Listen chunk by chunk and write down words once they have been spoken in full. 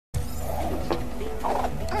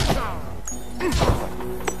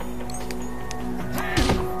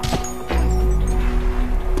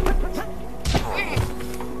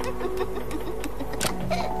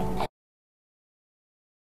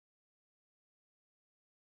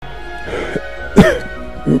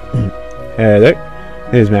Hello,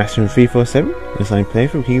 here's Master 347, as I'm playing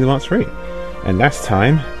from Kingdom Hearts 3. And last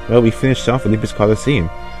time, well, we finished off Olympus Coliseum.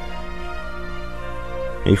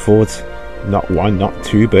 He fought not one, not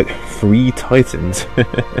two, but 3 titans.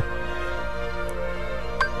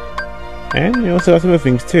 And we also got some other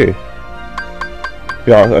things too. We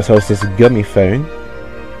got ourselves this gummy phone,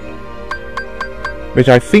 which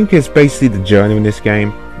I think is basically the journal in this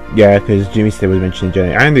game. Yeah, because Jimmy still was mentioning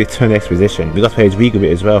journey, and the Eternal Exposition. We got to play as Regal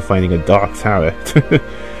bit as well, finding a dark tower.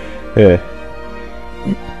 Yeah.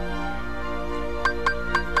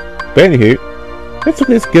 But anywho, let's look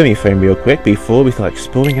at this gummy phone real quick before we start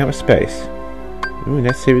exploring outer space. Ooh,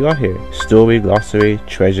 let's see what we got here. Story, glossary,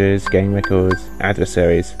 treasures, game records,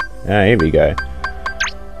 adversaries. Ah, here we go.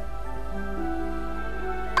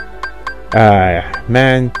 Ah,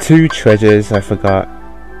 man, 2 treasures, I forgot.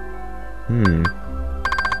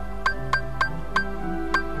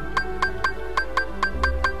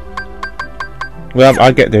 Well,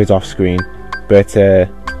 I'll get those off screen, but there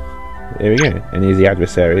we go, and here's the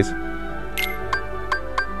adversaries.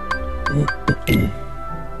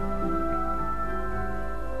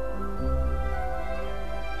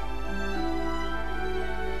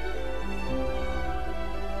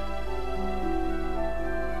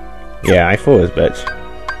 Yeah, I thought it was bitch.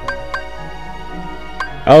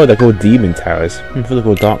 Oh, they're called demon towers. I thought they're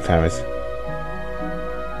called dark towers.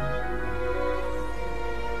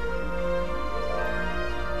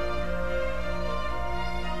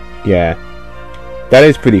 Yeah, that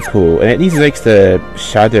is pretty cool, and at least it makes the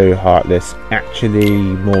Shadow Heartless actually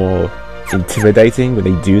more intimidating when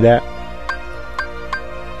they do that.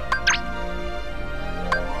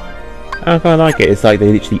 I kind of like it. It's like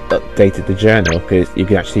they literally updated the journal, because you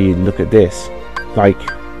can actually look at this. Like,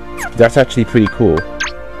 that's actually pretty cool.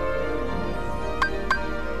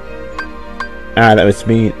 Ah, that was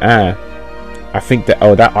me. Ah, I think that,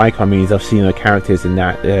 oh, that icon means I've seen the characters in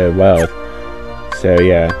that world. So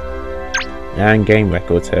yeah. And game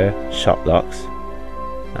records here, shop locks,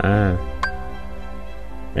 and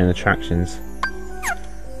attractions.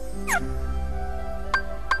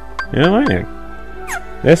 Alright then,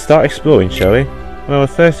 let's start exploring, shall we? Well,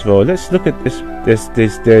 first of all, let's look at this.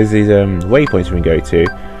 There's these waypoints we can go to.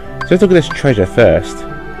 So let's look at this treasure first.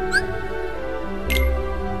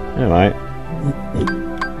 Alright.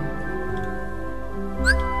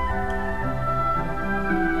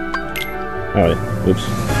 Oh, oops.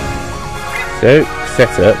 So,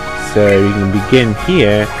 setup. So we can begin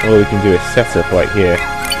here, or we can do a setup right here.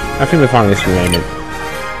 I think we'll find this for a moment.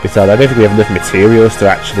 Besides, I don't think we have enough materials to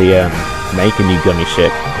actually make a new gummy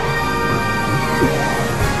ship.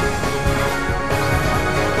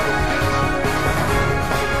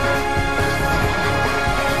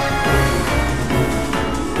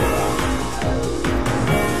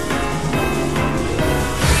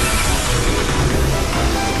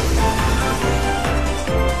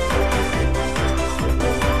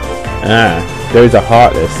 Ah, those are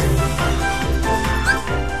heartless.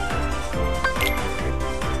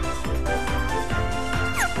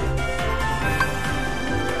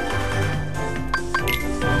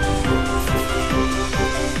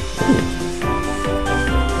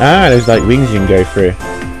 Ah, there's like rings you can go through.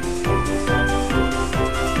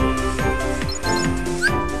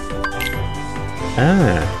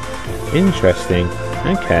 Ah, interesting.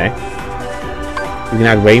 Okay. We can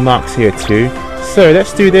add waymarks here too. So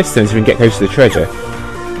let's do this then so we can get close to the treasure.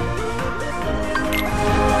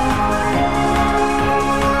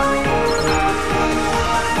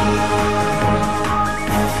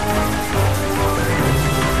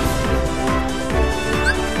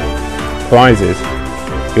 Prizes.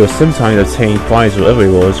 You'll sometimes obtain prizes or other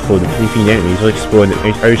rewards for defeating enemies or exploring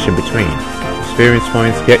the ocean between. Experience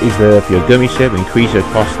points, get these for your gummy ship, increase your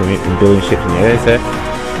cost limit in building ships in the editor.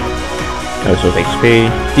 No sort of XP.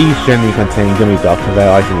 These generally contain gummy blocks and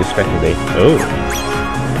their items respectively. Oh.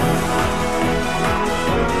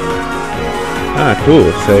 Ah,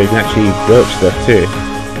 cool. So you can actually blow up stuff too.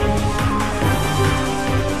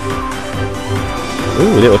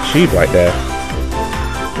 Ooh, a little tube right there.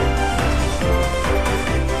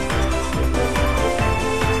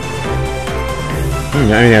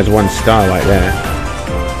 That only has 1 star right there.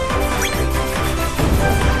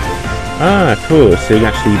 Ah, cool, so you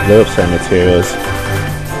can actually blow up some materials.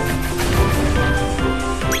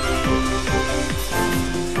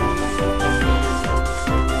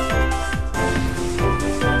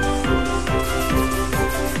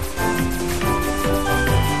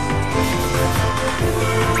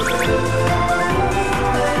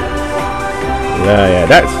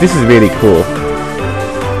 Yeah, this is really cool.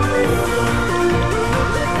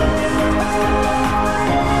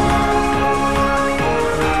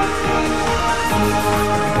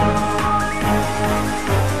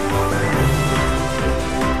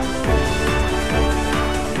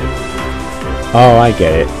 Oh, I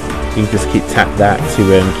get it. You can just keep tap that to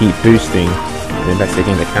keep boosting, and then press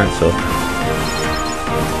again to cancel.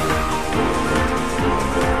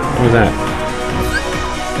 What was that?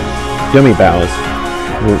 Gummy battles.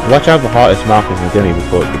 Watch out for heartless markers in the gummy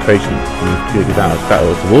before decoration in the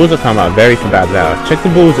battles. The walls will come out very combat battle. Check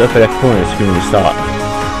the walls up at the corner screen when you start.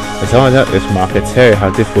 As long as up this marker, tell you how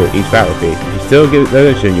difficult each battle will be. If you still give it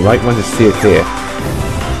illusion, you might want to steer clear.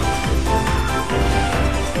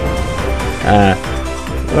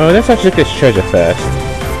 Well, let's actually look at this treasure first.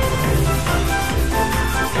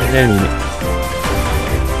 And then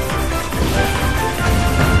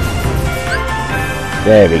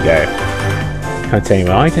there we go. Contain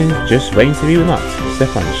your items, just waiting to be unlocked.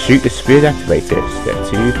 Step 1, shoot the spear activator. Step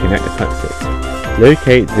 2, connect the connectors.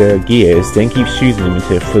 Locate the gears, then keep shooting them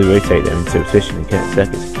until fully rotate them into position and connect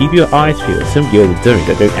circuits. Keep your eyes peeled. Some gears are dummies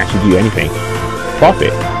that don't actually do anything.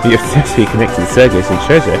 Profit! You have successfully connected circuits and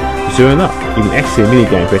treasure. You still unlock. You can exit the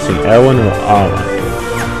minigame pressing L1 or R1.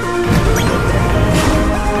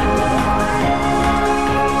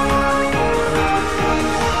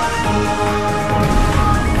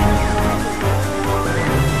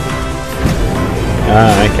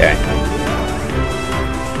 Ah, okay.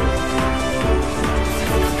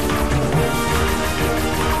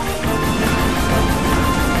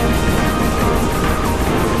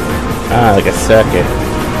 Ah, like a circuit.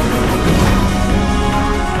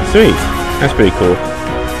 Sweet. That's pretty cool.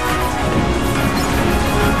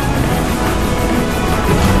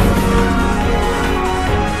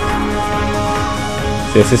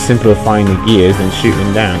 So it's just simplifying the gears and shooting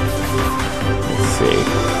them down. Let's see.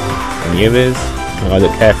 Any others? Oh, I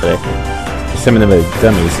look carefully. Some of them are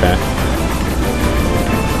dummies there.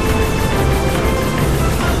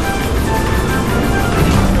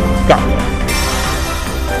 Got it.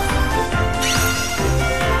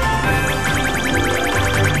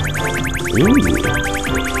 Ooh.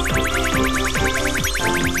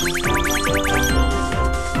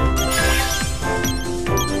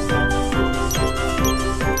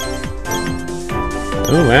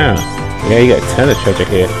 Oh wow. Yeah, you got a ton of treasure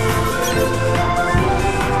here.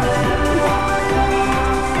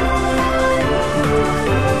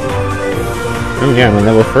 Oh yeah, I'm on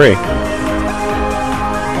level 3.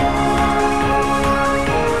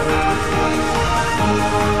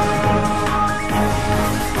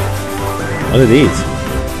 What are these?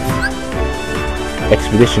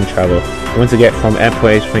 Expedition travel. You want to get from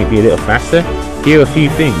airports to be a little faster? Here are a few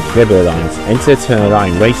things. Nebula lines. Enter a turn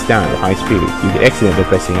line, race down at high speed. You can exit by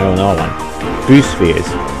pressing L and R1. Boost spheres.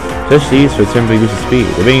 Touch these for temporary boost of speed.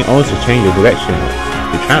 The ring also change the direction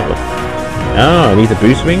you travel. Oh, these are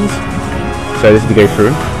boost rings? So this is to go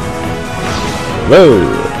through. Whoa!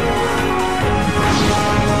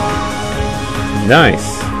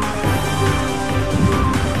 Nice.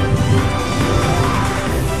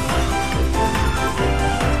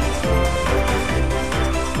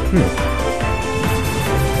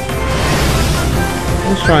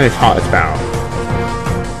 Let's try this heartless battle.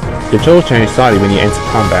 Control change slightly when you enter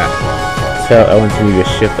combat. Tell L1 to move your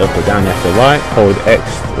shift up or down left or right. Hold X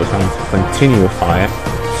or something to continue with fire.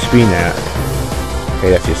 Screen out. Okay,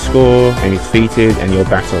 that's your score, enemy defeated, and your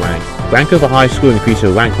battle rank. Rank of a high score increases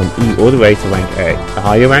your rank from E all the way to rank A. The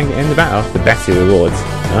higher rank in the battle, the better rewards.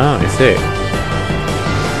 Oh, I see.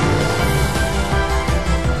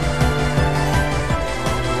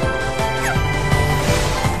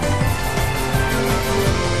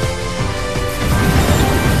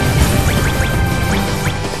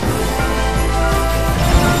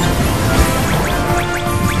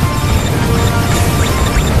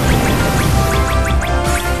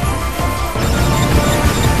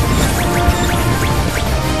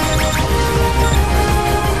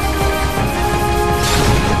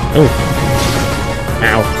 Oh!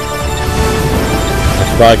 Ow!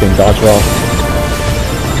 That's why I can dodge well.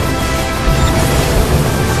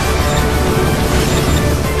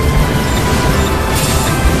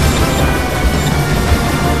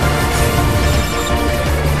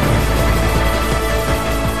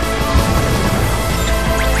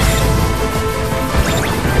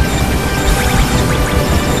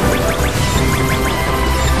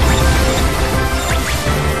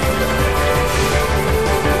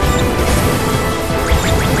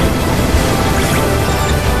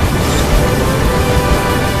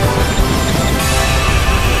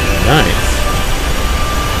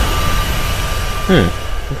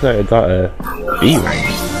 Looks like I got a B rank.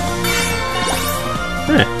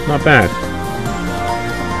 Not bad.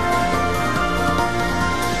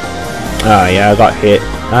 Ah, yeah, I got hit.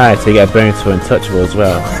 Ah, so you get a bonus for untouchable as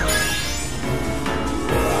well.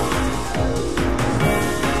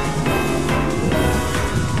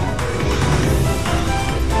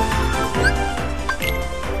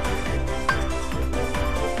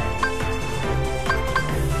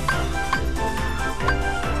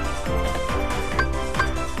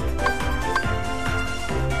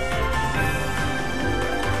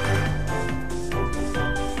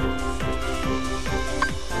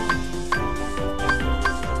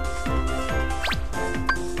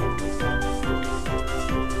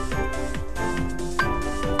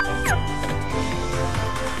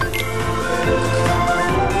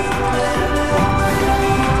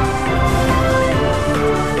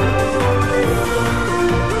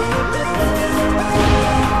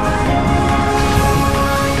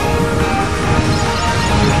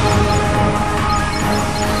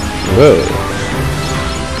 Whoa.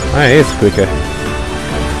 That is quicker.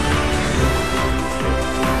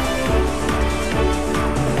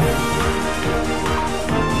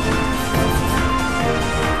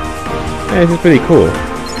 Yeah, this is pretty cool.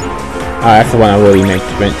 Ah, that's the one I already went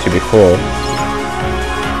to before.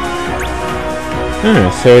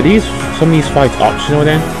 So are some of these fights optional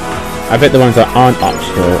then? I bet the ones that aren't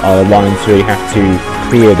optional are the ones where you have to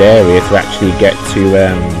clear the area to actually get to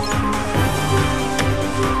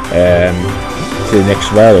the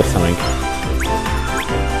next rail or something.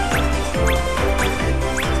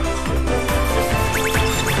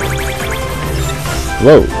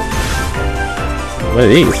 Whoa! What are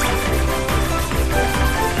these?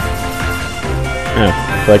 Oh,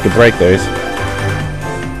 so I could break those.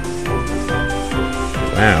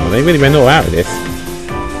 Wow, they really went all out of this.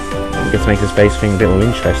 I guess to make this base thing a bit more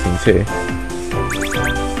interesting too.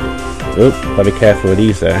 Oop, gotta be careful with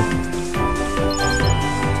these though.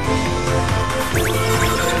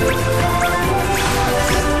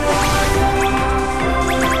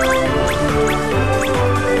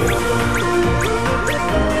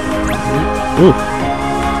 Ooh.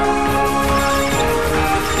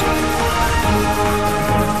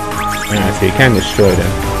 Yeah, so you can destroy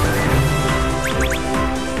them.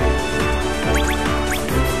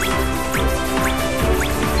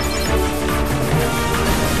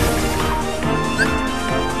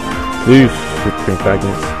 Blueprint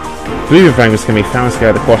fragments. Blueprint fragments can be found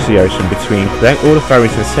scattered across the ocean between. Collect all the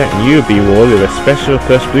fragments in a set and you will be rewarded with a special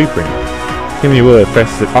first blueprint. Give me a word,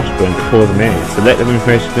 press the up button to pause the menu. Select the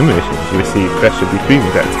information to receive special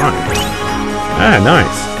blueprints at a time. Ah,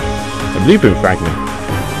 nice. A blueprint fragment.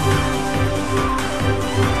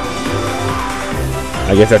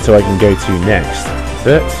 I guess that's all I can go to next.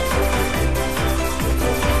 But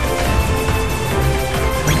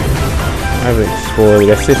I've explored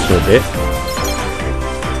the system a bit.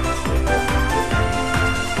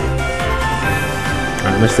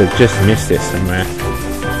 I must have just missed it somewhere.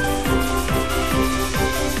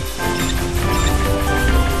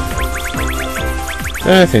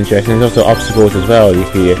 That's interesting. There's also obstacles as well you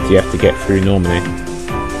have to get through normally.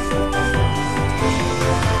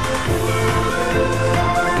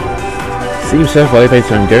 Seems so far the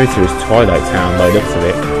place I'm going to is Twilight Town by the looks of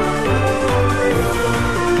it.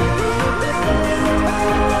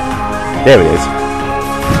 There it is.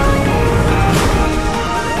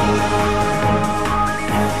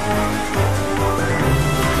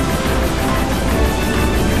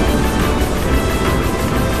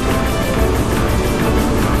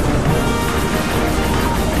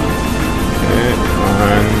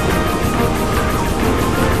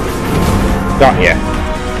 Got ya.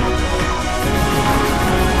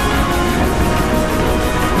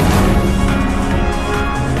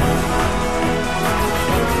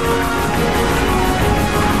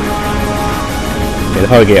 It'll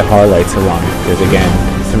probably get hard later on, because again,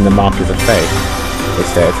 some of the markers are fake, they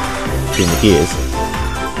said, between the gears.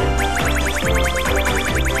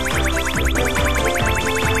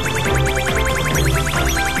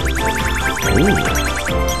 Ooh.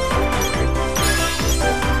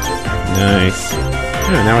 Nice.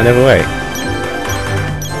 Oh, now another way.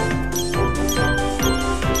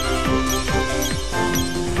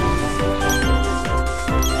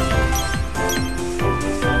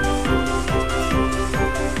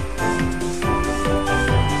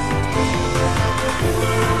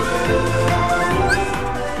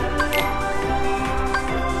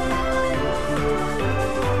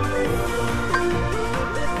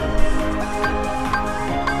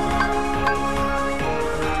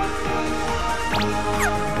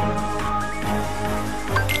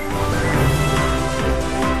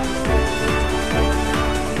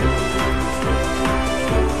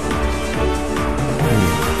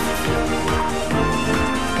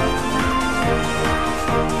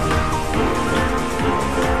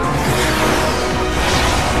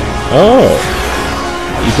 Oh!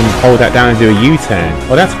 You can hold that down and do a U-turn.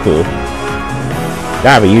 Oh, that's cool.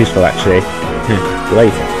 That'd be useful, actually.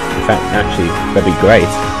 Later. In fact, actually, that'd be great.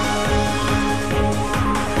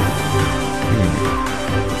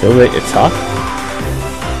 Still at the top?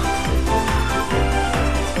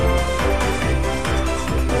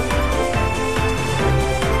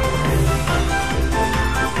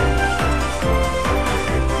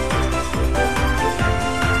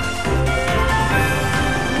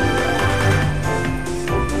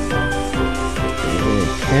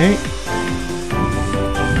 Okay.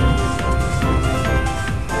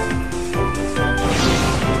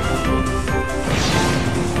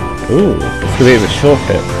 Ooh, it's a bit of a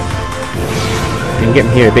shortcut. You can get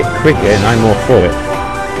in here a bit quicker and I'm all for it.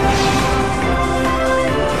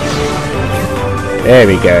 There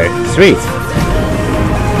we go. Sweet.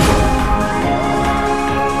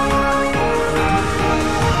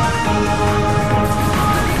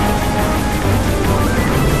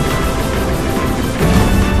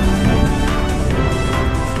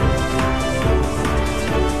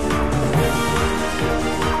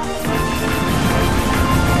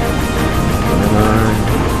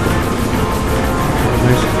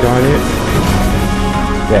 Got it.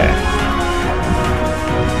 There.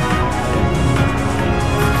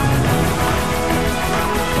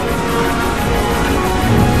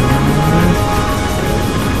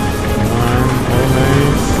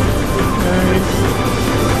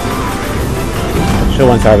 I'm sure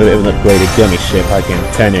once I have a bit of an upgraded gummy ship, I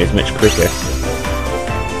can turn it much quicker.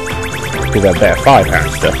 Because I have better firepower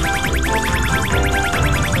and stuff.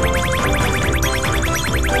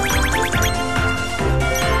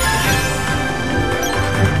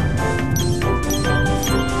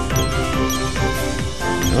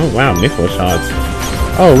 Oh wow, mithril shards.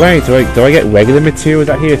 Oh wait, do I get regular materials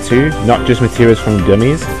out here too? Not just materials from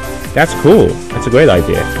gummies? That's cool. That's a great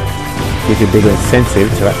idea. Gives you a bigger incentive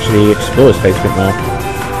to actually explore the space a bit more.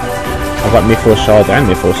 I've got mithril shards and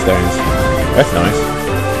mithril stones. That's nice.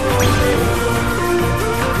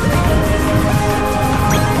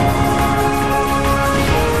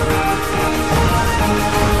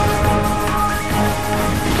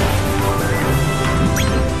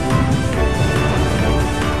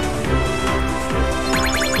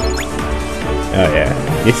 Oh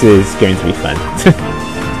yeah, this is going to be fun.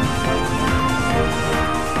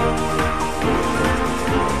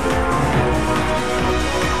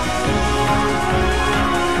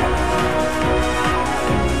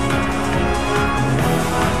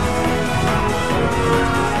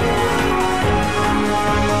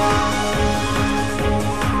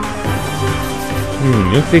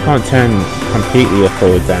 Looks like you can't turn completely up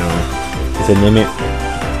or down. There's a limit.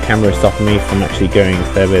 Camera stopping me from actually going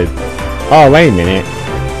further. Oh, wait a minute.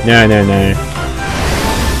 No.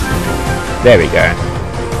 There we go.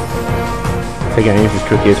 Taking it as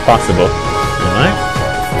quickly as possible. Alright.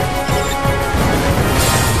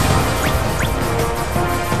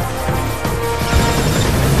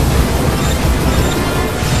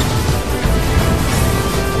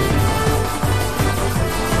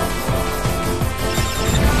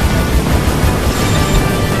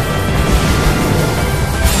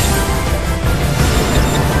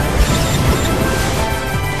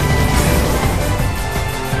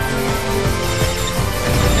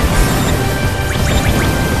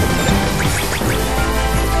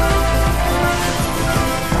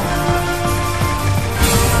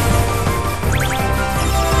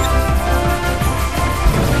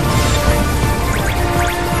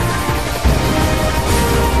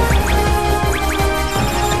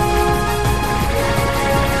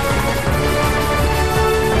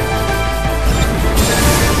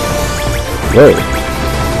 Whoa.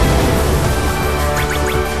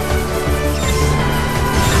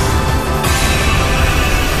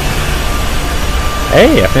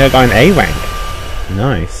 Hey, I think I got an A rank.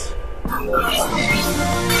 Nice.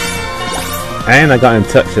 And I got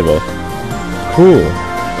untouchable. Cool.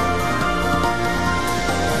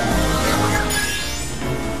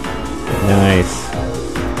 Nice.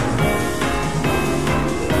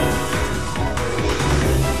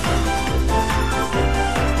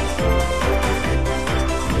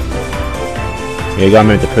 Yeah, you gotta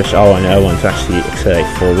remember to push R and L1 to actually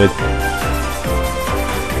accelerate forward.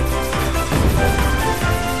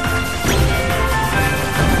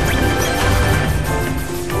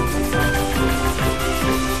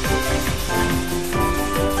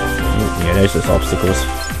 Yeah, there's just obstacles.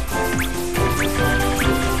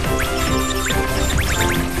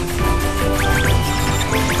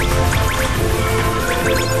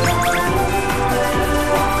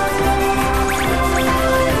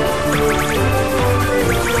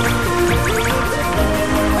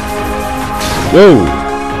 Whoa!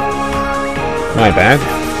 My bad.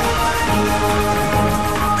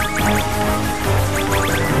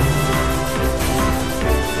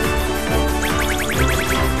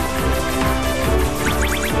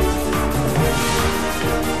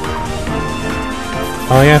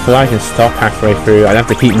 Oh yeah, so I can stop halfway through. I'd have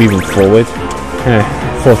to keep moving forward.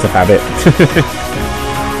 Force of habit.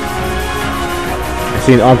 I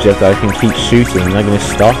see an object that I can keep shooting and I'm going to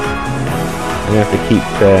stop. I'm going to have to keep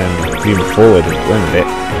moving forward and run a bit.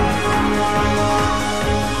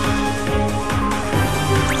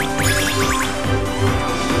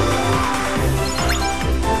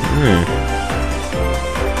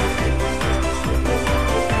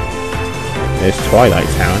 There's Twilight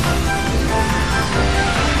Town.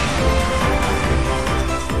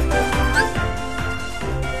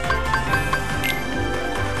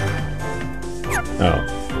 Oh.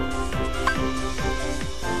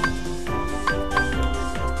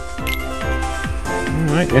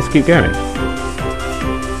 Alright, let's keep going.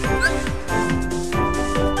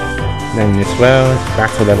 Then this well,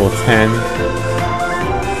 back to level 10.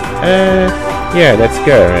 Yeah, let's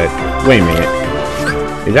go. Wait a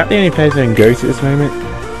minute. Is that the only place I can go to at this moment?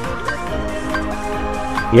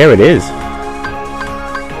 Yeah, it is.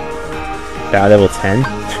 At level 10?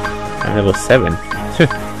 At level 7.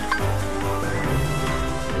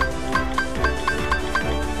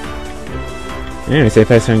 Yeah, it's the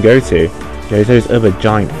place I can go to. There's those other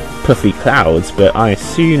giant puffy clouds, but I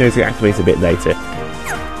assume those get activated a bit later.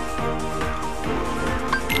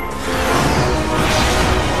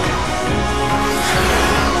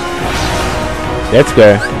 Let's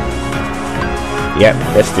go. Yep,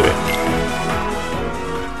 let's do it.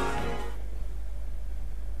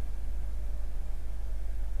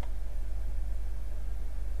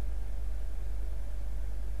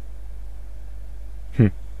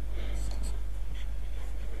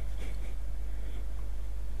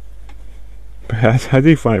 I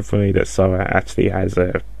do find it funny that Sora actually has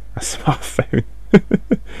a smartphone.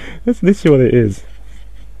 That's literally what it is.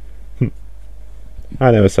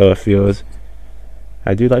 I know how Sora feels.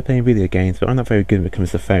 I do like playing video games, but I'm not very good when it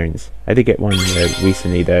comes to phones. I did get one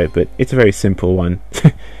recently though, but it's a very simple one.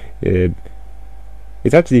 It's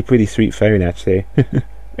actually a pretty sweet phone actually.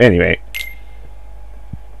 Anyway.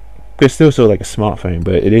 It's still sort of like a smartphone,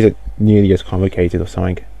 but it isn't nearly as complicated or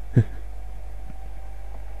something.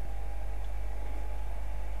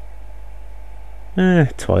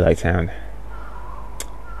 Twilight Town.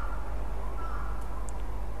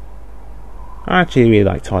 I actually really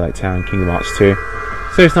like Twilight Town, Kingdom Hearts 2,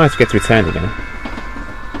 so it's nice to get to return again.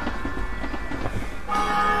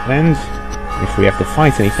 And if we have to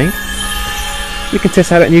fight anything, we can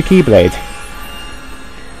test out that new keyblade.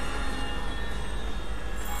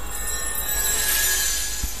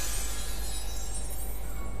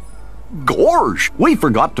 Gorge, we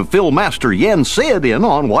forgot to fill Master Yen Sid in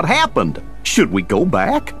on what happened. Should we go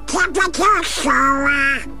back?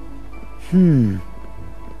 You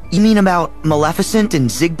mean about Maleficent and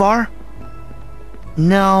Zigbar?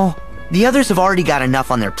 No, the others have already got enough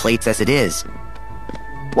on their plates as it is.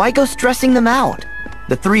 Why go stressing them out?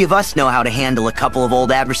 The three of us know how to handle a couple of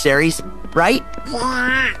old adversaries, right?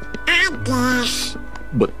 Yeah, I guess.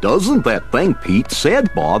 But doesn't that thing Pete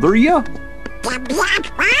said bother you? The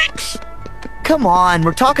black box? Come on,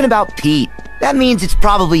 we're talking about Pete. That means it's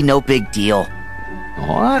probably no big deal.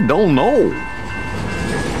 Oh, I don't know.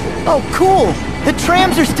 Oh, cool! The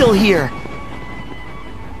trams are still here!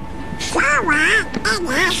 Sora, it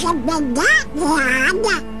hasn't been that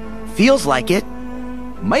long. Feels like it.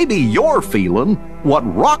 Maybe you're feeling what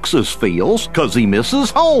Roxas feels because he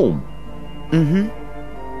misses home.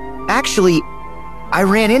 Actually, I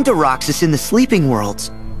ran into Roxas in the Sleeping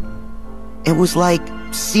Worlds. It was like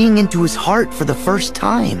seeing into his heart for the first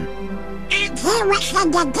time. And he was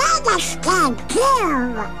in the data scan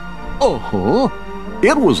too. Uh-huh.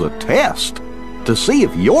 It was a test to see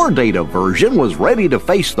if your data version was ready to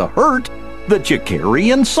face the hurt that you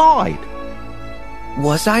carry inside.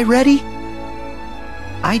 Was I ready?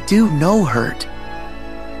 I do know hurt.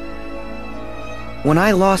 When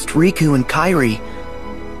I lost Riku and Kairi,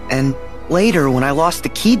 and later when I lost the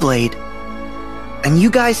Keyblade, and you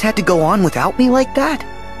guys had to go on without me like that?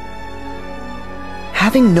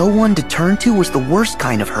 Having no one to turn to was the worst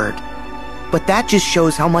kind of hurt, but that just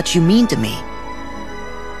shows how much you mean to me.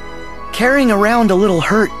 Carrying around a little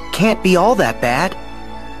hurt can't be all that bad.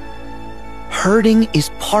 Hurting is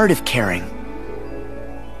part of caring.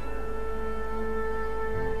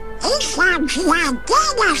 He sounds like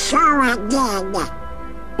Dinosaur again.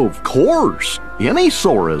 Of course. Any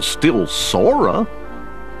Sora's still Sora.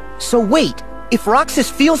 So wait, if Roxas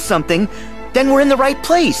feels something, then we're in the right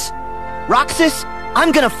place. Roxas,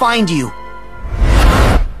 I'm gonna find you.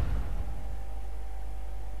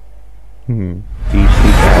 Do you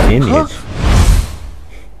see that image?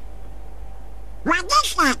 What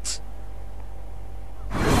is that?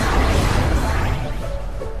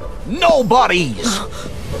 Nobodies!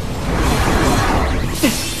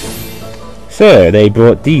 So they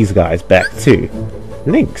brought these guys back too.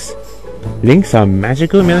 Links. Links are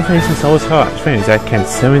magical military Soul's heart friends that can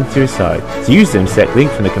summon to his side. To use them, select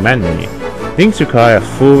Link from the command menu. Links require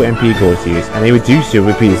full MP core to use, and they reduce your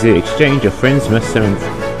repeated exchange. Your friends must summon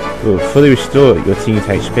will fully restore your team's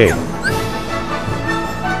HP.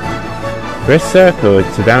 Press circle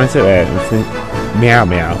to balance it out and meow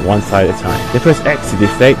meow one side at a time. Then press X to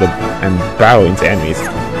deflate them and barrel into enemies.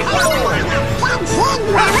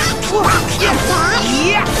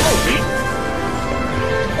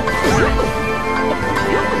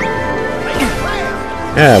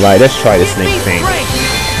 Alright, let's try the snake thing.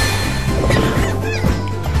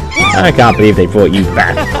 I can't believe they brought you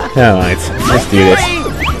back. Alright, let's do this.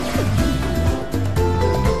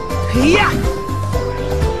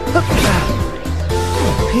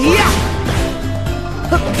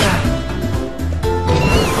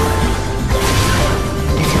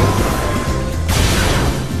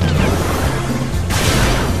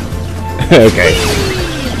 Okay.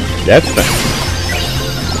 That's fine.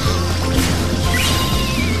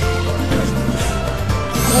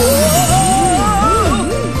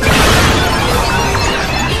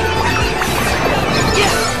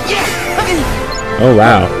 Oh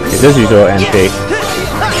wow, it does use all MP.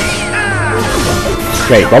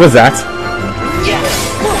 Wait, what was that?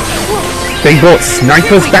 They brought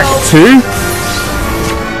snipers back too?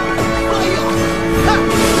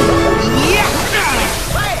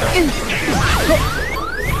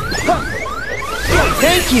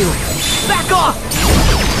 Thank you! Back off!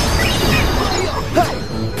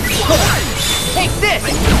 Take this!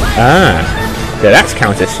 Ah, yeah, that's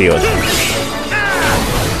counter shield.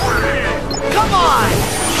 Come on!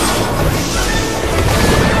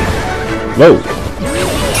 Whoa.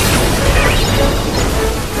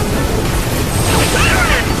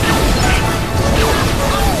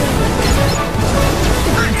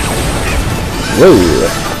 Whoa,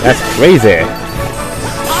 that's crazy.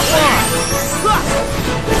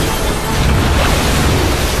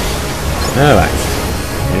 Alright,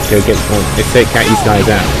 let's go get one. Let's take out these guys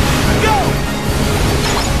out. Go!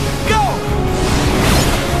 Go!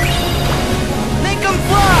 Make them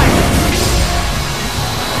fly!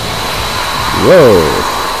 Whoa!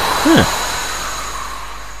 Huh.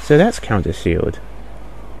 So that's counter shield.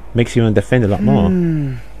 Makes you want to defend a lot more.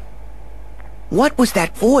 What was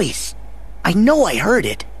that voice? I know I heard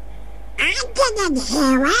it. I didn't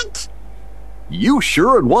hear it. You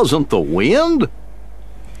sure it wasn't the wind?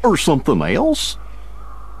 Or something else?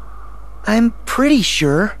 I'm pretty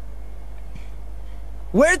sure.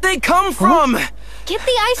 Where'd they come from? Get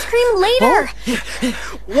the ice cream later!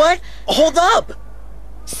 What? Hold up!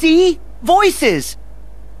 See? Voices!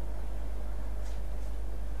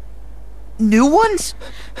 New ones?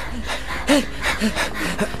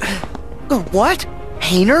 What?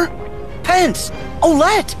 Hayner? Pence?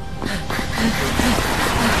 Olette?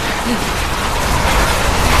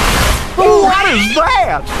 What is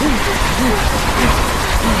that?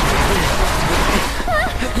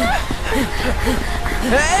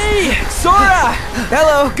 Hey! Sora!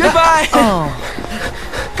 Hello, goodbye! Oh.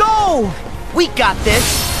 Go! We got this!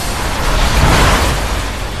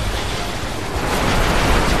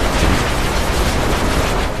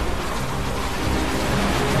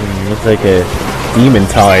 Looks like a demon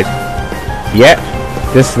tide. Yep,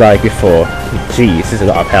 just like before. Jeez, this is a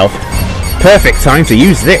lot of health. Perfect time to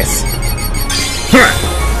use this!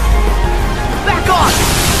 Back off!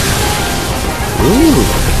 Ooh.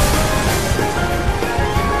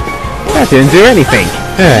 That didn't do anything.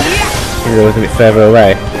 Maybe it was a bit further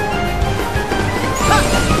away.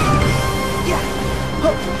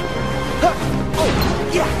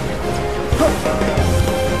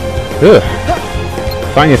 Ugh.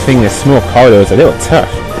 Finding this thing in a small corridor is a little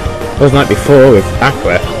tough. It wasn't like before with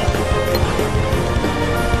Aqua.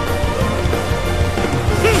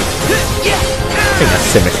 I think that's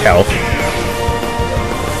so much health.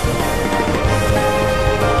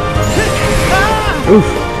 Oof.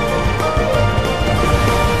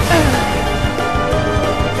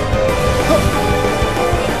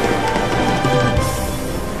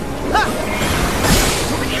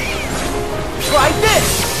 Try this!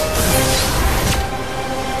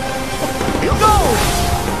 Go!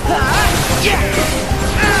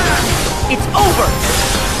 It's over!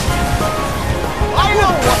 I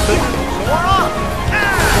know what to do, Sora!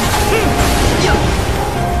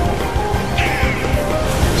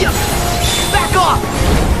 Back off!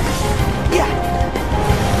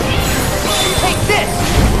 Take this!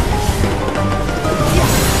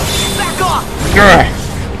 Back off! Ugh.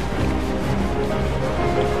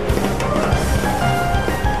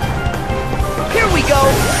 Here we go!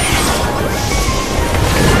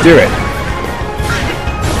 Do it.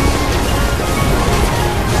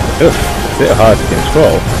 Ugh, it's a bit hard to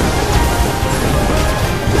control.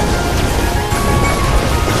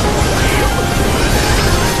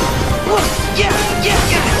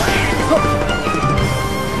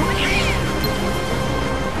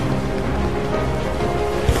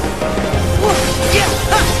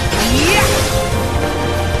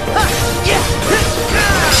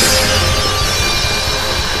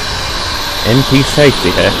 MP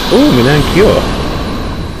safety here. Ooh, Milan Cure.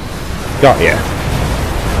 Got ya.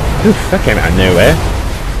 Oof, that came out of nowhere.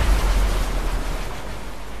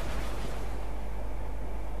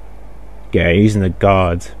 Yeah, using the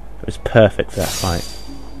guard. It was perfect for that fight.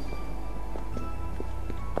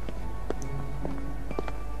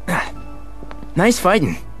 Nice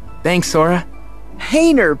fighting. Thanks, Sora.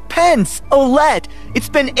 Hayner, Pence, Olette, it's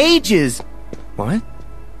been ages. What?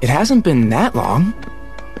 It hasn't been that long.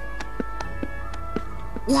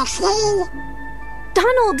 You see?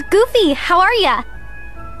 Donald, Goofy, how are ya?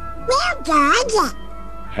 We're good.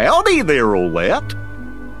 Howdy there, Olette.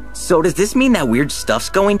 So does this mean that weird stuff's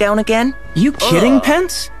going down again? You kidding,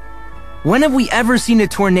 Pence? When have we ever seen a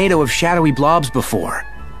tornado of shadowy blobs before?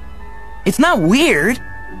 It's not weird.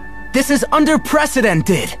 This is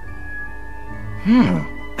unprecedented.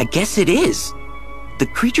 I guess it is. The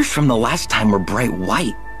creatures from the last time were bright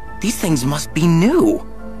white. These things must be new.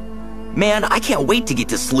 Man, I can't wait to get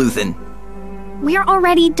to sleuthin'. We're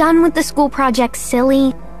already done with the school project,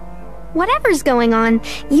 silly. Whatever's going on,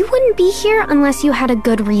 you wouldn't be here unless you had a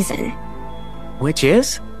good reason. Which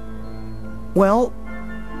is? Well,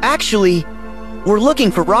 actually, we're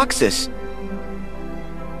looking for Roxas.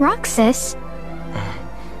 Roxas?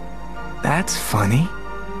 That's funny.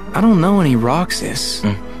 I don't know any Roxas,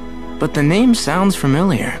 but the name sounds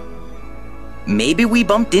familiar. Maybe we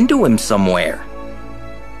bumped into him somewhere.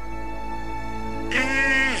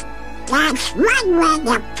 That's one way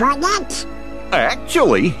to put it.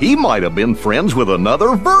 Actually, he might have been friends with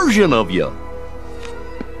another version of you.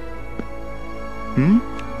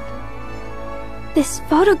 This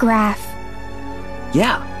photograph.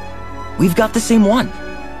 Yeah, we've got the same one.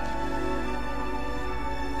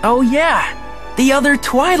 Oh yeah, the other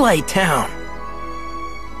Twilight town.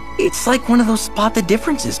 It's like one of those spot the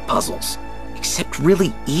differences puzzles, except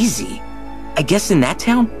really easy. I guess in that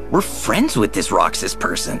town, we're friends with this Roxas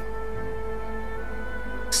person.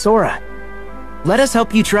 Sora, let us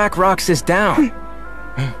help you track Roxas down.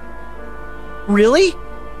 Really?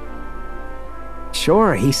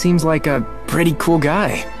 Sure, he seems like a pretty cool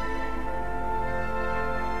guy.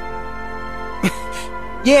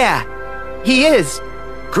 Yeah, he is.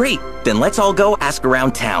 Great, then let's all go ask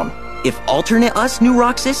around town. If alternate us knew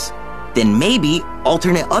Roxas, then maybe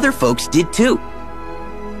alternate other folks did too.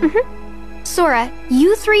 Sora,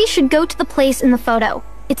 you three should go to the place in the photo.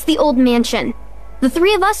 It's the old mansion. The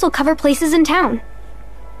three of us will cover places in town.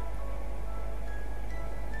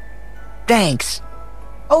 Thanks.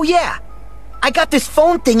 Oh yeah, I got this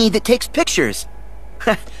phone thingy that takes pictures.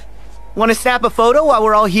 Want to snap a photo while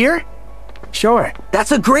we're all here? Sure.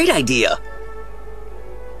 That's a great idea.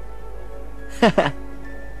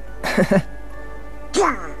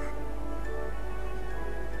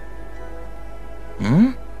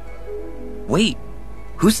 Wait,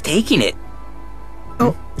 who's taking it?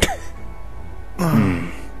 Why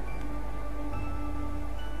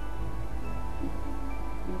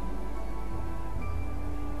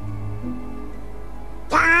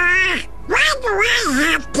do I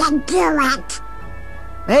have to do it?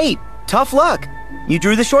 Hey, tough luck. You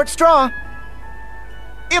drew the short straw.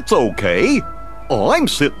 It's okay. I'm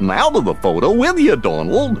sitting out of the photo with you,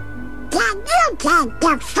 Donald. Can you take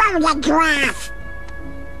the photograph?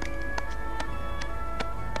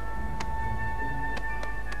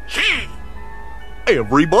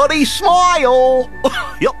 Everybody smile.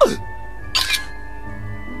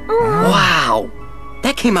 Wow,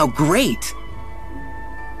 that came out great.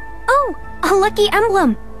 Oh, a lucky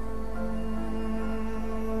emblem.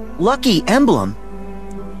 Lucky emblem?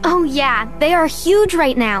 Oh yeah, they are huge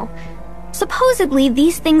right now. Supposedly,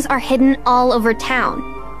 these things are hidden all over town.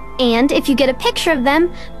 And if you get a picture of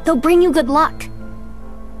them, they'll bring you good luck.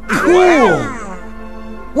 Cool!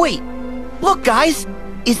 Wait, look guys,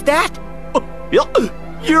 is that? Yeah,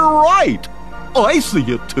 you're right. I see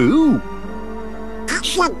it too. I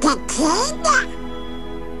should get kid?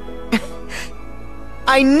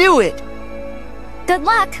 I knew it! Good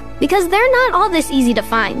luck, because they're not all this easy to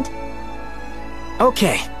find.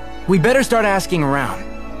 Okay, we better start asking around.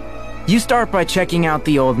 You start by checking out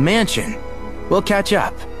the old mansion. We'll catch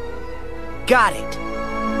up. Got it.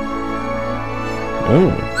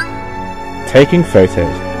 Oh. Taking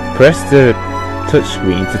photos. Press the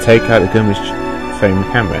touchscreen to take out the Gummish phone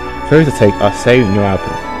camera. Photos to take are saved in your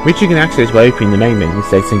album, which you can access by opening the main menu and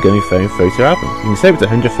selecting Gummy Phone Photo Album. You can save it to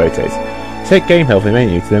 100 photos. Take Game Help in the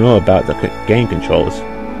menu to learn more about the game controls.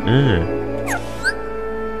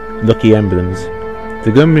 Lucky emblems.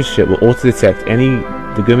 The Gummy ship will auto-detect any.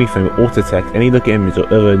 The Gummy phone will auto-detect any lucky emblems or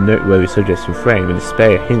other noteworthy subjects from frame and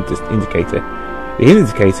display a hint indicator. The hint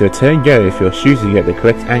indicator will turn yellow if you're shooting at the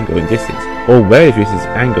correct angle and distance, or red if this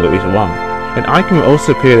angle is wrong. An icon will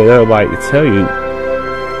also appear at the lower right to tell you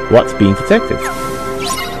what's being detected.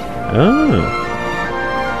 Oh.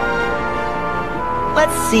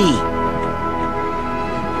 Let's see.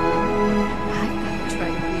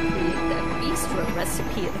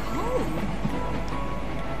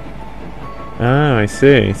 Ah, I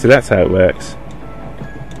see. So that's how it works.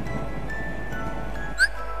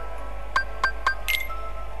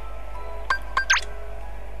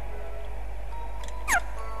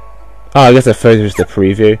 Oh, I guess the photo is the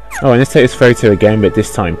preview. Oh, and let's take this photo again, but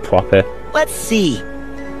this time proper. Let's see.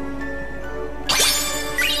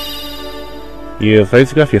 You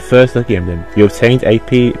photographed your first lucky emblem. You obtained AP.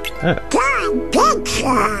 Good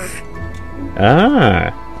picture.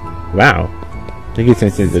 Ah, wow. Look at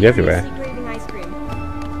it look everywhere.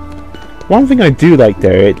 One thing I do like though,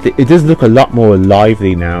 it does look a lot more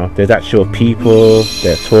lively now. There's actual people,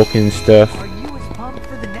 they're talking stuff. Are you as pumped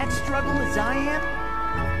for the next struggle as I am?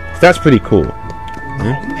 So that's pretty cool. Oh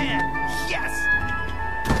man, yes!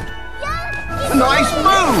 Nice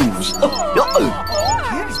moves!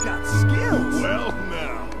 Kid's got skills. Well,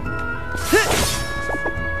 now.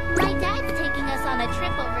 My dad's taking us on a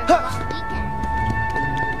trip over the long weekend.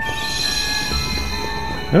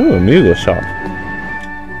 Oh, a moogle shop.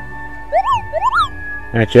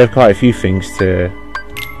 Actually, I have quite a few things to...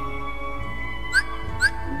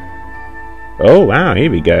 Oh wow,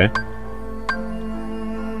 here we go.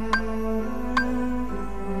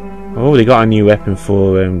 Oh, they got a new weapon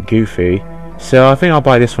for Goofy. So I think I'll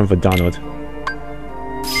buy this one for Donald.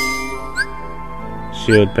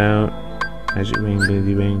 Shield belt, magic ring,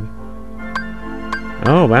 ability ring.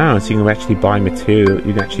 Oh wow, so you can actually buy material,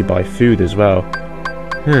 you can actually buy food as well.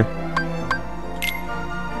 Huh.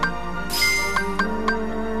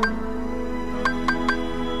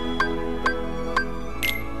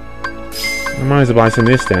 I might as well buy some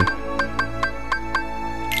of this then.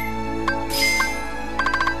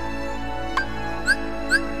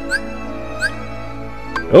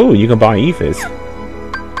 Oh, you can buy ethers.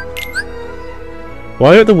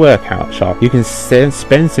 While you're at the workout shop, you can spend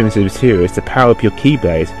some of the materials to power up your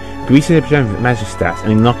keyblade, increasing the percent of magic stats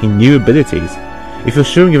and unlocking new abilities. If you're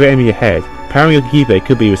showing your enemy ahead, powering your keyblade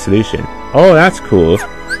could be your solution. Oh, that's cool.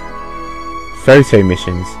 Photo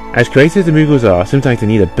missions. As creative as the moogles are, sometimes they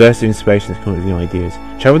need a burst of inspiration to come up with new ideas.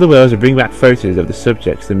 Travel the world and bring back photos of the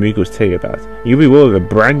subjects the moogles tell you about. You'll be rewarded with a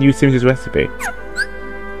brand new Sims recipe.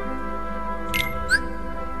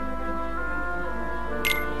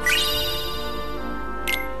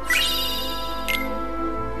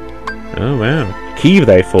 Oh wow.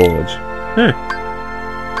 Keyblade Forge. Huh.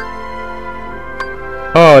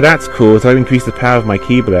 Oh, that's cool, so I increase the power of my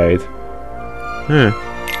keyblade. Huh.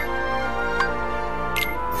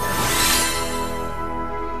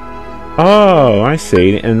 Oh, I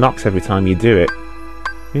see. It unlocks every time you do it.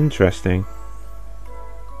 Interesting.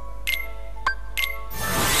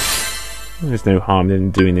 There's no harm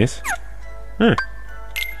in doing this. Huh.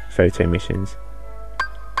 Photo missions.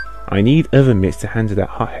 I need other mitts to handle that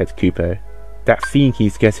hothead Koopa. That fiend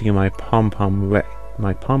keeps getting in my pom-pom wet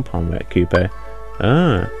Koopa.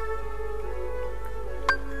 Ah.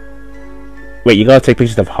 Wait, you gotta take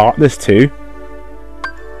pictures of Heartless too?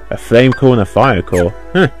 A flame core and a fire core.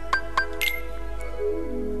 Huh.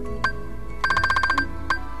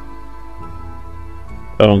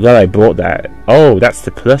 Oh, I'm glad I bought that. Oh, that's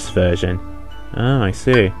the plus version. Oh, I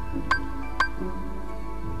see.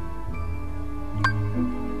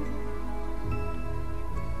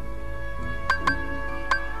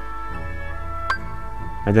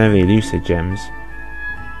 I don't have any lucid gems.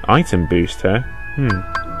 Item booster?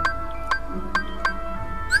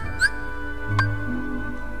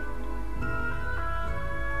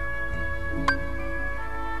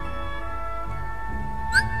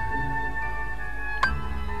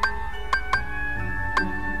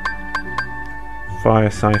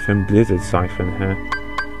 Fire siphon, blizzard siphon here.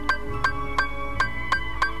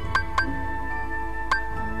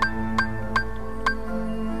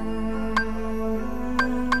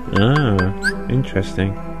 Ah,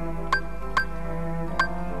 interesting.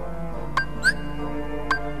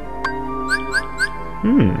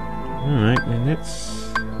 Alright, then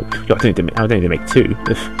let's... I don't need to make two.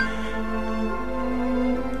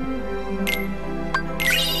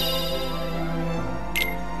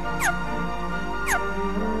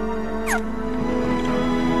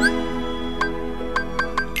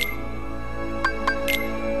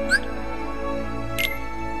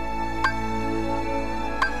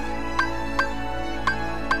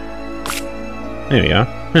 There we are.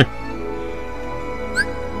 Huh.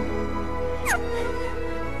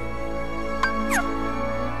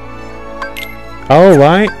 Oh,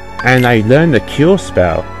 right. And I learned the cure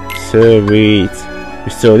spell. Sweet.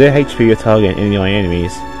 Restore their HP to your target and any of my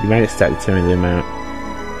enemies. The magic stat determines the amount.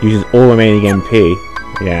 Uses all remaining MP.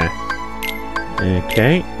 Yeah.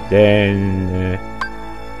 Okay. Then...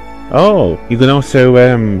 oh, you can also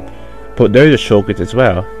put those as shortcuts as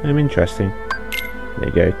well. Interesting. There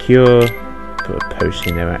you go. Cure. put a potion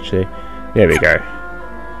in there actually. There we go.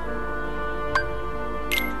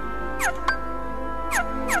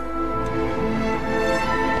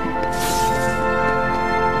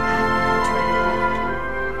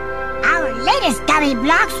 Our latest gummy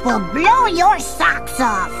blocks will blow your socks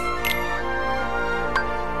off.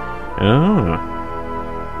 Oh.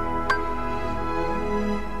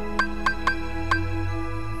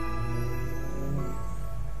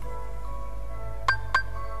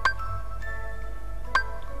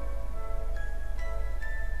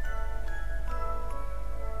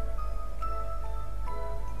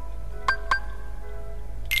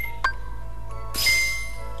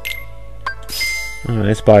 Oh,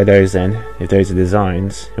 let's buy those then. If those are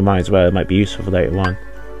designs, we might as well. It might be useful for later on.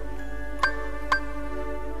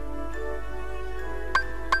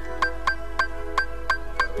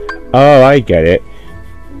 Oh, I get it.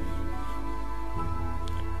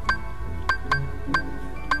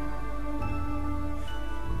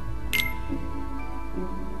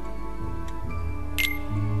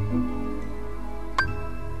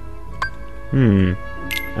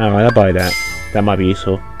 Alright, I'll buy that. That might be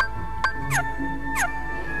useful. Hey,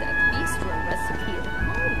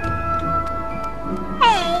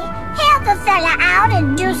 help a fella out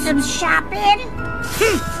and do some shopping.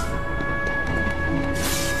 Hey,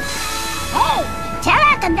 tell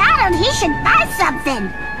Uncle Donald he should buy something.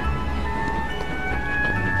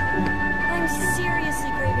 I'm seriously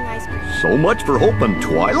craving ice cream. So much for hoping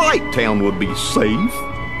Twilight Town would be safe.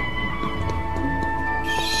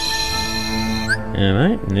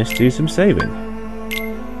 Alright, let's do some saving.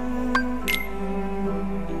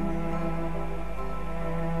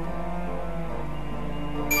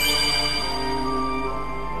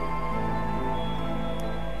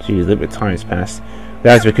 Geez, a little bit of time's passed.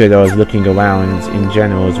 That's because I was looking around in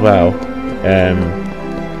general as well.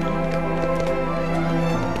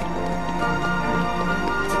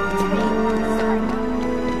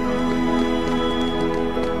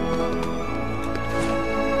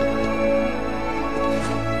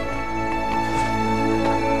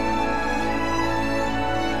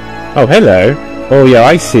 Oh, hello. Oh, yeah,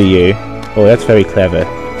 I see you. Oh, that's very clever.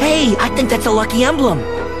 Hey, I think that's a lucky emblem.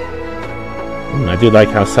 I do like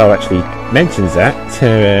how Sal actually mentions that.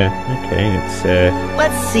 Okay, it's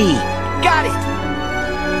Let's see. Got it.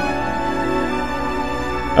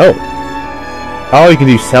 Oh! Oh, you can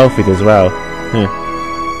do selfies as well. Huh.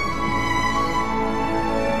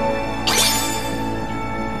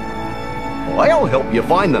 I'll help you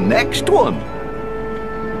find the next one.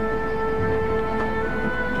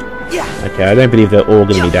 Okay, I don't believe they're all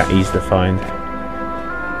going to be that easy to find.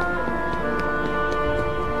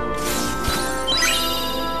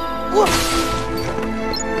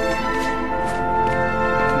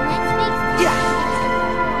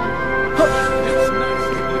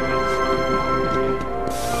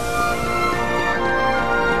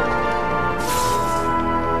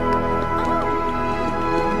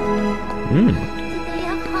 Do they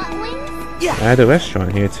have hot wings? I had a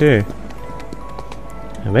restaurant here too.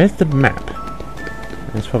 Now, where's the map?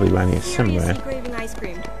 It's probably around here somewhere. Craving ice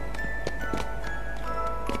cream.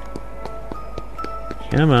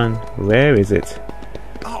 Come on, where is it?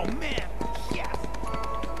 Oh man, yes.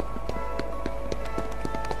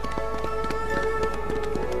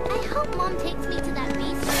 I hope Mom takes me to that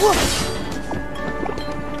beast.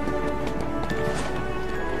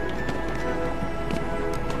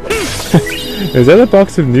 Is that a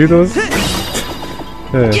box of noodles?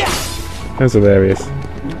 That's hilarious.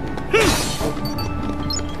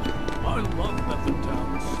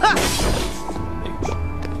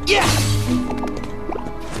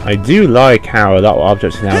 I do like how a lot of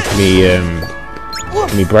objects now can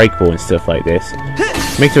be breakable and stuff like this.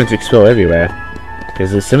 It makes you want to explore everywhere.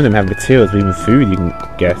 Because some of them have materials, even food you can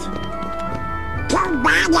get.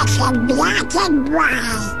 It's in black and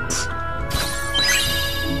white.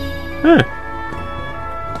 Huh.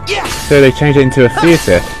 So they changed it into a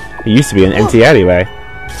theatre. It used to be an empty alleyway.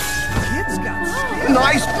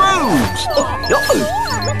 Nice moves!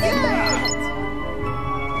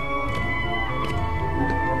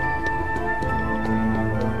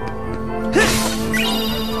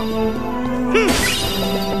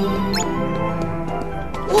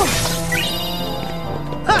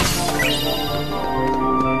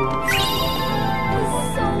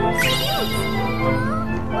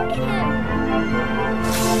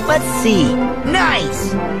 Let's see.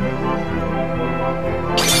 Nice.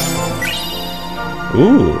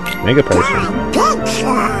 Ooh, mega potion.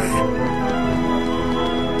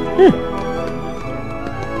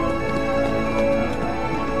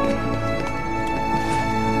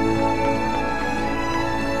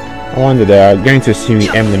 I wonder, I'm going to assume the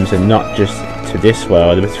emblems are not just for this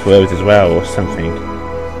world, a bit for others as well, or something.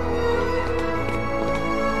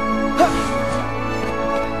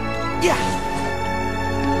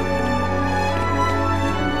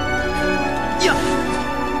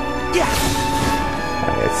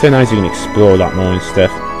 It's so nice you can explore a lot more and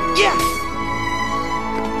stuff.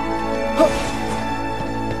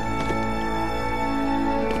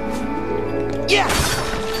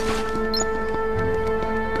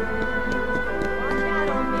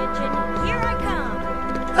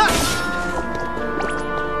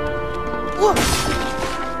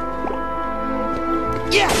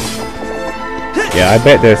 Yeah, I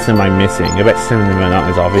bet there's some I'm missing. I bet some of them are not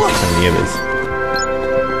as obvious as some of the others.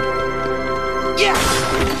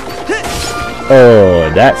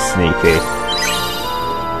 Oh, that's sneaky.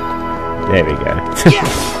 There we go.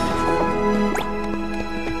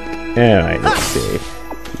 Alright, let's see.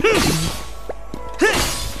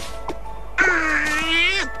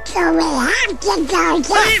 So we have to go that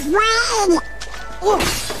way.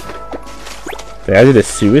 They added a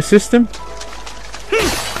sewer system?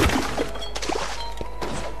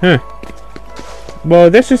 Huh. Well,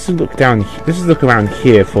 let's just look down. Let's just look around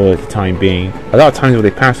here for the time being. A lot of times when they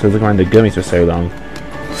pass, we look around the gummies for so long.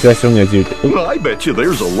 So that's what I'm gonna do. Ooh. I bet you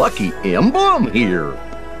there's a lucky emblem here.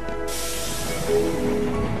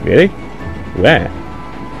 Really? Where? I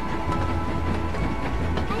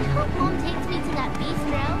hope Mom takes me to that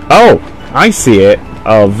bistro. Oh, I see it.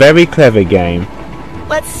 Oh, very clever game.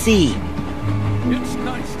 Let's see. It's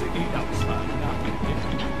nice to eat outside now and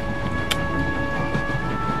again.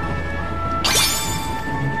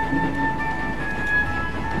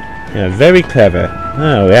 Yeah, very clever.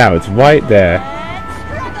 Oh, yeah, it's right there.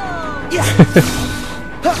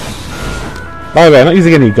 By the way, I'm not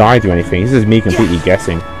using any guide or anything. This is me completely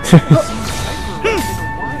guessing.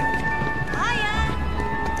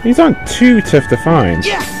 These aren't too tough to find.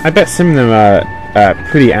 I bet some of them are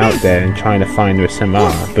pretty out there and trying to find where some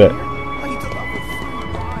are, but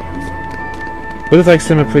it looks like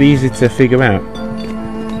some are pretty easy to figure out.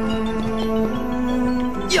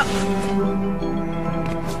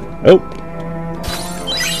 Oh.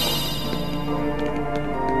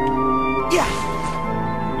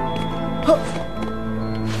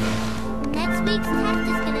 Next week's test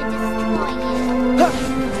is gonna destroy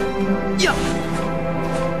you.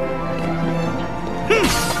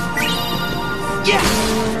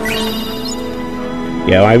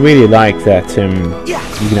 Yeah, I really like that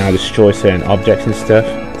you can now destroy certain objects and stuff.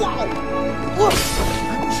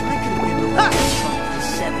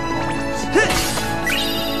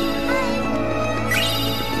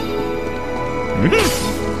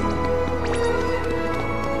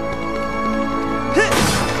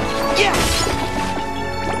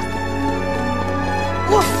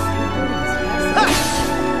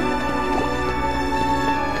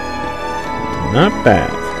 Not bad.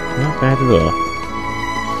 Not bad at all.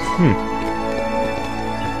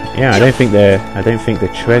 Yeah, I don't think the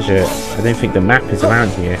treasure, I don't think the map is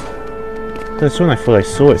around here. There's one I thought I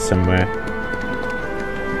saw it somewhere.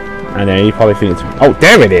 I know, you probably think it's... Oh,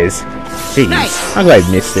 there it is! Jeez, how did I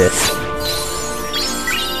miss this?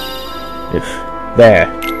 There.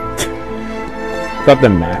 Got the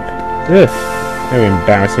map. Ugh. Very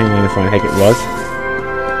embarrassing, I don't know what the heck it was.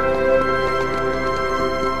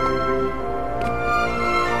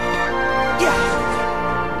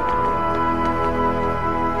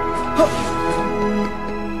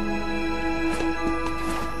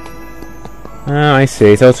 Oh, I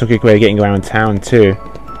see. It's also a quick way of getting around town, too.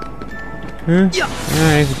 Huh?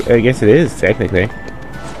 I guess it is, technically.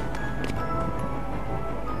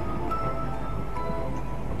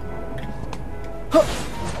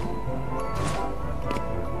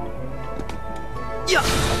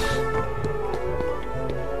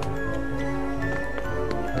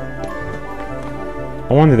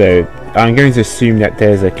 I wonder though, I'm going to assume that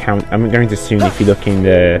there's a count. I'm going to assume if you look in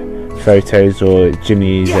the photos or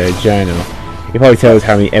Jimmy's journal, it probably tells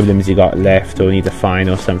how many emblems you got left or need to find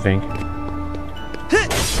or something.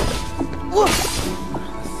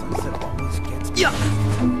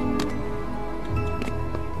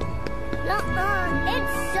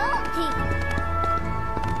 It's salty.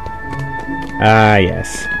 Ah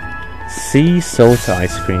yes, sea salt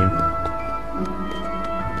ice cream.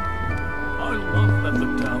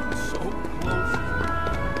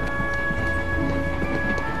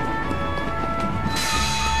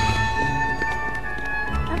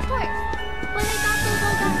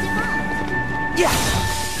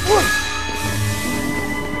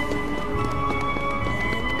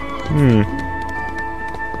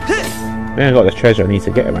 I got the treasure I need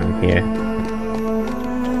to get around here. I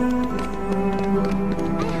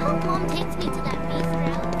hope Mom takes me to that bistro.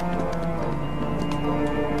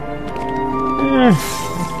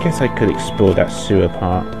 I guess I could explore that sewer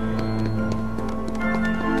part.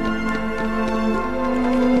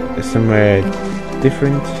 There's somewhere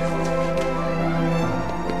different.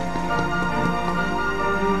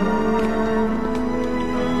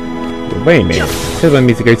 Wait a minute, it should want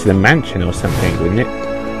me to go to the mansion or something, wouldn't it?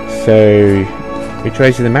 So, which way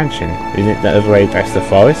is the mansion? Isn't it the other way past the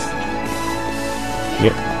forest?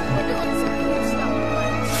 Yep.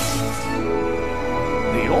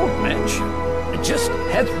 The old mansion. Just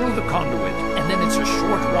head through the conduit, and then it's a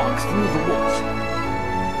short walk through the woods.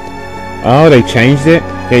 Oh, they changed it?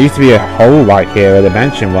 There used to be a hole right here where the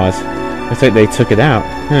mansion was. Looks like they took it out.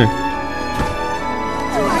 Huh.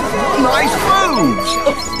 Nice moves!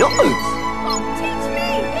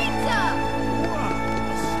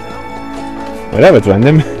 Well, that was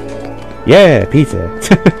random. Yeah, pizza.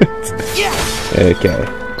 Okay.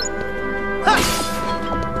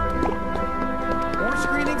 More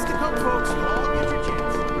screenings to come, folks. You'll all get your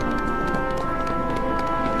chance.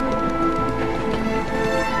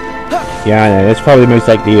 Yeah, I know. There's probably most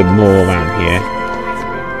likely more around here.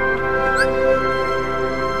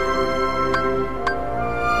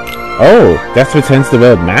 Oh, that's returns to the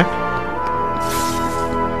world map?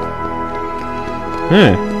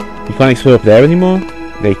 Huh. You can't explore up there anymore?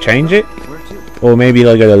 They change it? Or maybe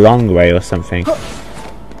they'll go the long way or something.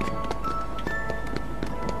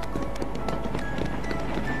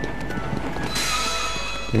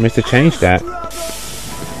 They must have changed that.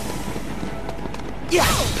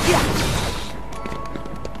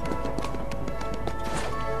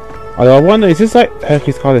 Although I wonder, is this like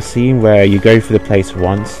Hercules Coliseum where you go for the place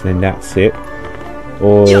once and then that's it?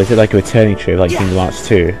 Or is it like a returning trip like Kingdom Hearts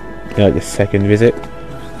 2? You know, like the second visit?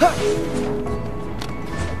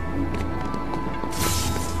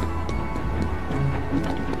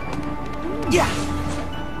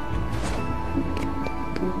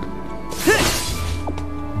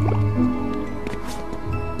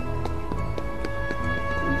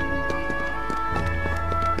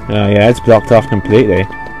 Oh yeah, it's blocked off completely.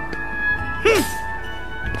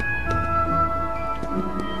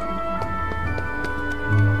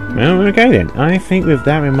 Well, okay then. I think with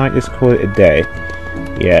that we might just call it a day.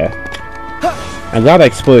 Yeah. I'm glad I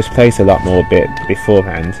explored this place a lot more bit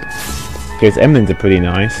beforehand. Because emblems are pretty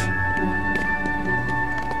nice. I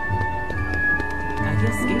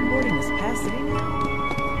guess skateboarding is past it now.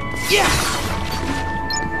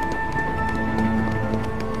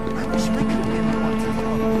 I wish I could have been the one to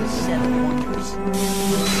follow the 7 wonders.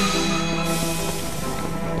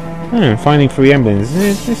 Finding 3 emblems,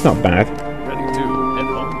 it's not bad. Ready to head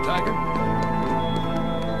home, Tiger?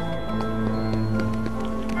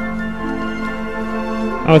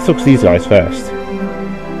 I'll talk to these guys first.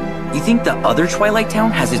 You think the other Twilight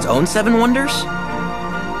Town has its own 7 wonders? It's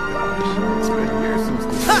been years since I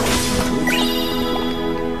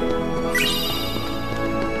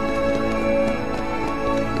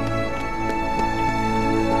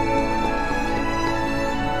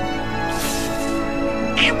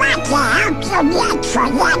want to help you look for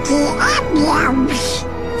lucky emblems.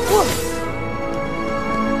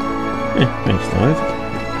 Thanks, guys.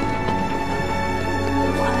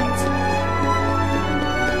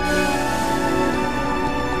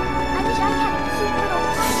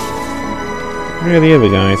 Where are the other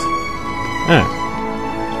guys? Ah.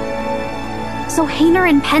 So Hayner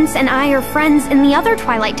and Pence and I are friends in the other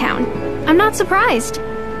Twilight Town. I'm not surprised.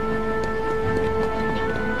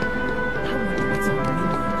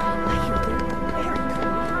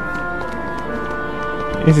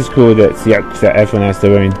 This is cool that everyone has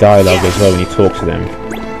their own dialogue as well when you talk to them.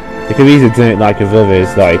 They could easily do it like with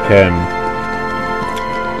others, like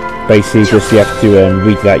basically just you have to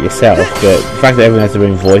read that yourself, but the fact that everyone has their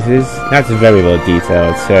own voices, that's very well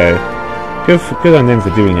detailed, so good on them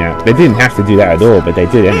for doing that. They didn't have to do that at all, but they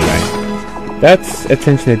did anyway. That's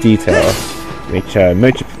attention to detail, which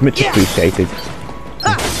much appreciated.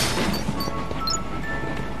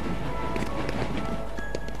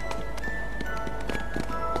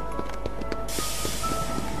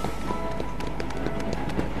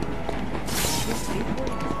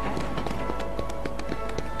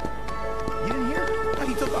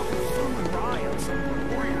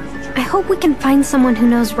 I hope we can find someone who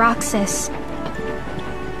knows Roxas.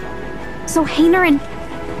 So Hayner and...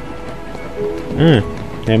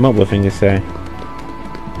 Yeah, multiple things to say.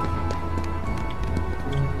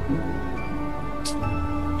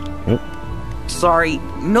 Oh. Sorry,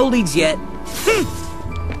 no leads yet.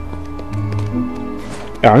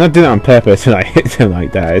 Oh, I'm not doing it on purpose to like hit them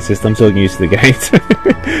like that, it's just I'm so used to the game. It's salty.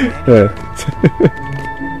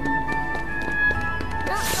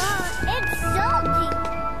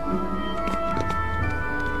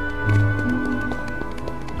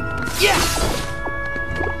 I'll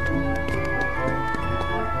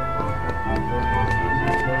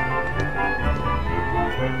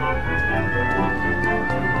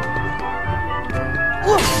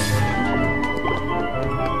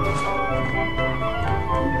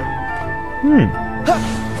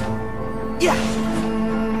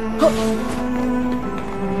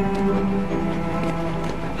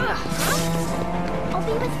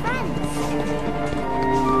be with friends.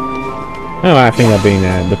 Oh, I think I've been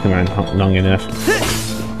looking around long enough.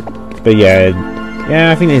 But yeah,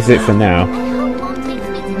 I think this is it for now.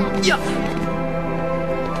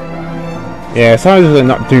 Yeah, sorry to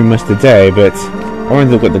not do much today, but I wanted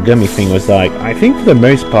to look what the gummy thing was like. I think for the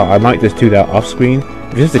most part, I might just do that off screen,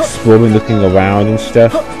 just exploring, looking around and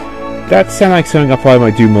stuff. That sounds like something I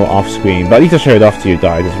probably might do more off screen, but at least I'll show it off to you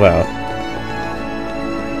guys as well.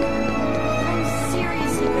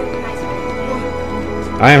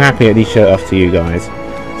 I am happy at least show it off to you guys.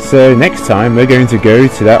 So next time we're going to go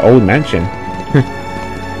to that old mansion.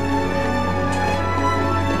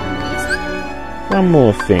 One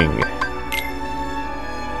more thing.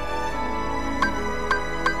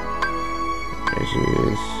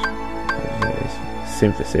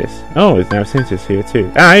 Synthesis. Oh, there's now synthesis here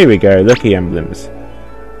too. Ah, here we go. Lucky emblems.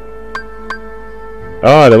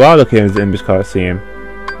 Oh, there are lucky emblems in this Colosseum.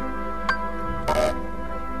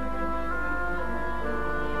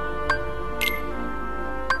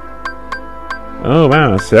 Oh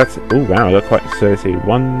wow, so that's, oh wow, I got quite, so let's see,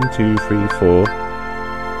 1, 2, 3, 4.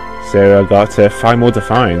 So I got 5 more to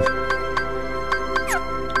find.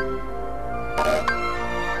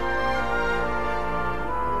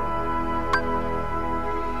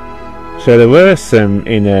 So there were some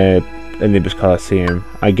in Olympus Colosseum.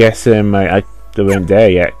 I guess I weren't there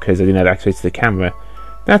yet because I didn't have access to the camera.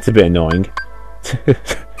 That's a bit annoying.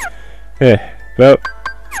 Yeah, well,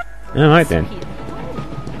 alright then.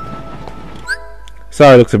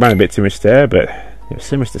 Sorry I looked around a bit too much there, but there's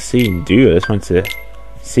so much to see and do. I just want to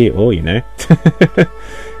see it all, you know.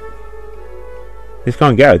 Just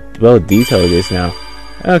can't get how well detailed it is now.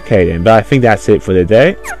 Okay then, but I think that's it for the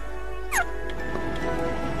day.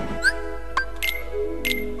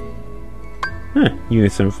 Huh,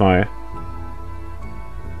 Unison Fire.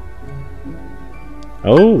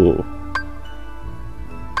 Oh.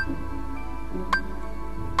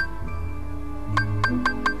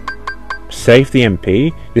 Save the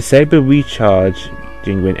MP. Disable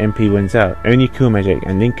recharging when MP runs out. Only cool magic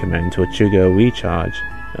and link command will trigger a recharge.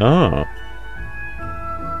 Oh.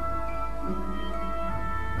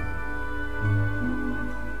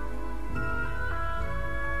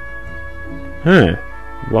 Huh.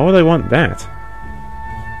 Why would I want that?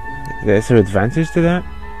 Is there an advantage to that?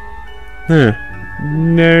 Huh.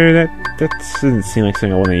 No, that doesn't seem like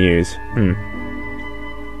something I want to use.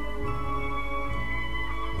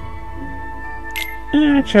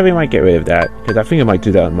 Actually, I might get rid of that, because I think I might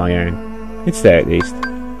do that on my own. It's there at least.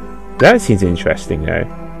 That seems interesting though.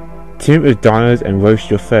 Team up with Donald and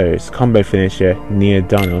roast your foes. Combo finisher near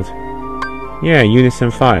Donald. Yeah,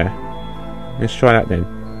 Unison Fire. Let's try that then.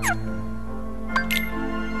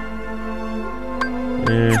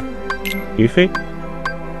 Goofy?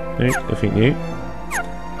 No, nothing new.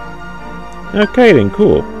 Okay then,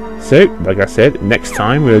 cool. So, like I said, next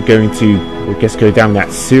time we're going to, I guess, go down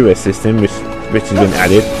that sewer system which has been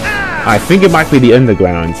added. I think it might be the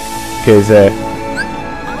underground, because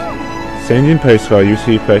send in postcard, you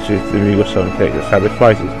see purchase the removal shot and collect the fabric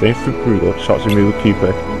prices. Don't feel brutal, shots removal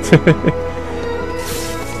Cooper.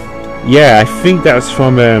 Yeah, I think that was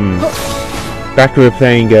from back when we were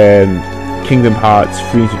playing Kingdom Hearts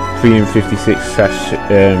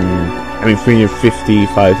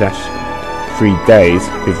 355/3 days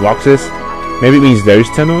with Roxas. Maybe it means those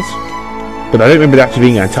tunnels, but I don't remember that actually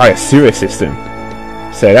being an entire sewer system.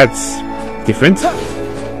 So that's different.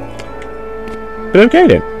 But okay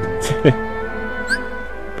then.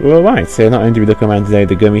 But alright, so not only did we look around today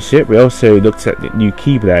the gummy ship, we also looked at the new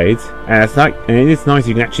keyblades, and it's like, and it is nice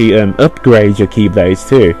you can actually upgrade your keyblades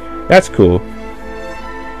too. That's cool.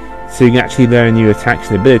 So you can actually learn new attacks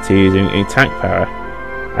and abilities and attack power.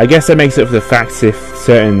 I guess that makes up for the fact if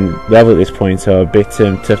certain levels at this point are a bit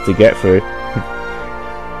tough to get through.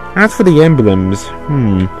 As for the emblems,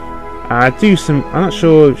 I'm not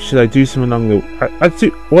sure, should I do some along the,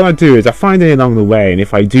 what I do is I find it along the way, and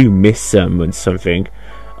if I do miss some and something,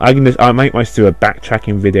 I might just do a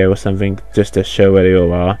backtracking video or something just to show where they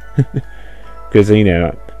all are. Because, you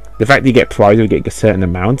know, the fact that you get prizes, you get a certain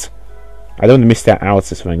amount, I don't want to miss that out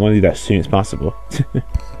or something. I want to do that as soon as possible.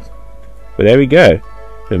 But there we go.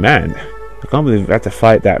 But man, I can't believe I had to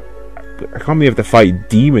fight that. I can't believe I have to fight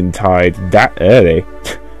Demon Tide that early.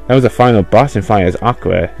 That was the final boss in Fire's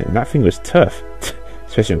Aqua, and that thing was tough,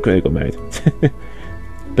 especially in critical mode.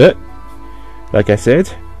 But, like I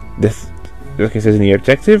said in the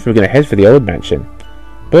objective, we're going to head for the old mansion.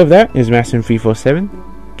 But with that, is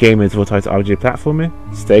Massim347, Gamers Vortex RPG Platformer.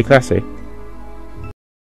 Stay classy.